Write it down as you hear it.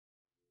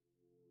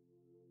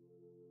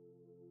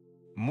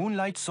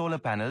Moonlight solar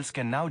panels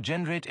can now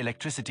generate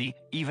electricity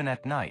even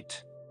at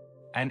night.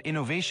 An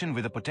innovation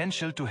with the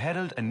potential to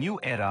herald a new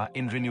era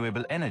in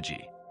renewable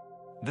energy.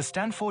 The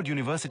Stanford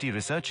University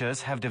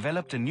researchers have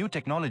developed a new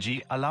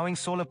technology allowing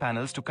solar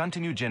panels to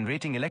continue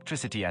generating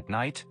electricity at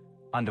night,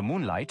 under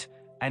moonlight,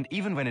 and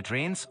even when it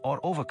rains or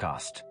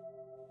overcast.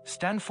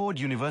 Stanford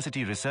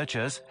University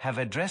researchers have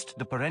addressed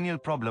the perennial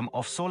problem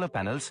of solar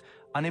panels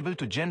unable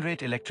to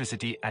generate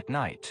electricity at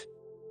night.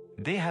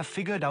 They have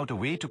figured out a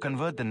way to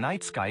convert the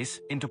night skies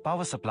into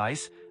power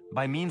supplies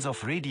by means of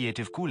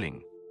radiative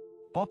cooling,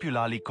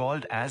 popularly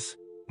called as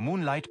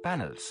Moonlight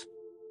panels.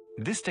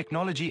 This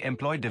technology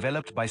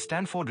developed by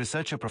Stanford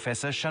researcher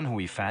Professor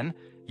Shunhui Fan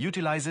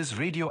utilizes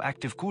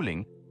radioactive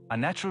cooling, a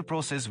natural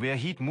process where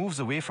heat moves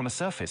away from a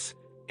surface,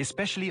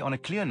 especially on a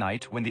clear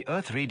night when the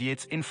Earth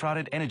radiates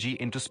infrared energy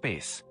into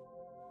space.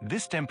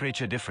 This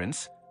temperature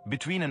difference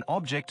between an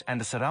object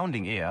and the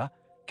surrounding air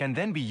can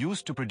then be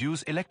used to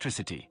produce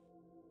electricity.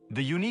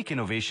 The unique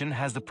innovation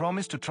has the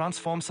promise to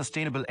transform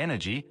sustainable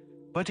energy,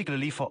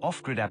 particularly for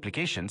off-grid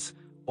applications,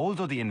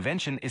 although the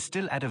invention is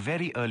still at a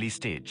very early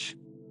stage.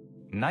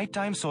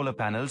 Nighttime solar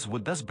panels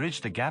would thus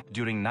bridge the gap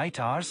during night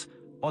hours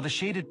or the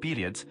shaded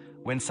periods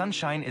when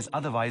sunshine is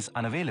otherwise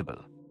unavailable.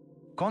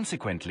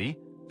 Consequently,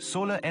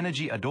 solar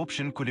energy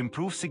adoption could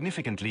improve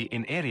significantly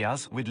in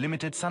areas with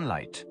limited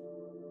sunlight.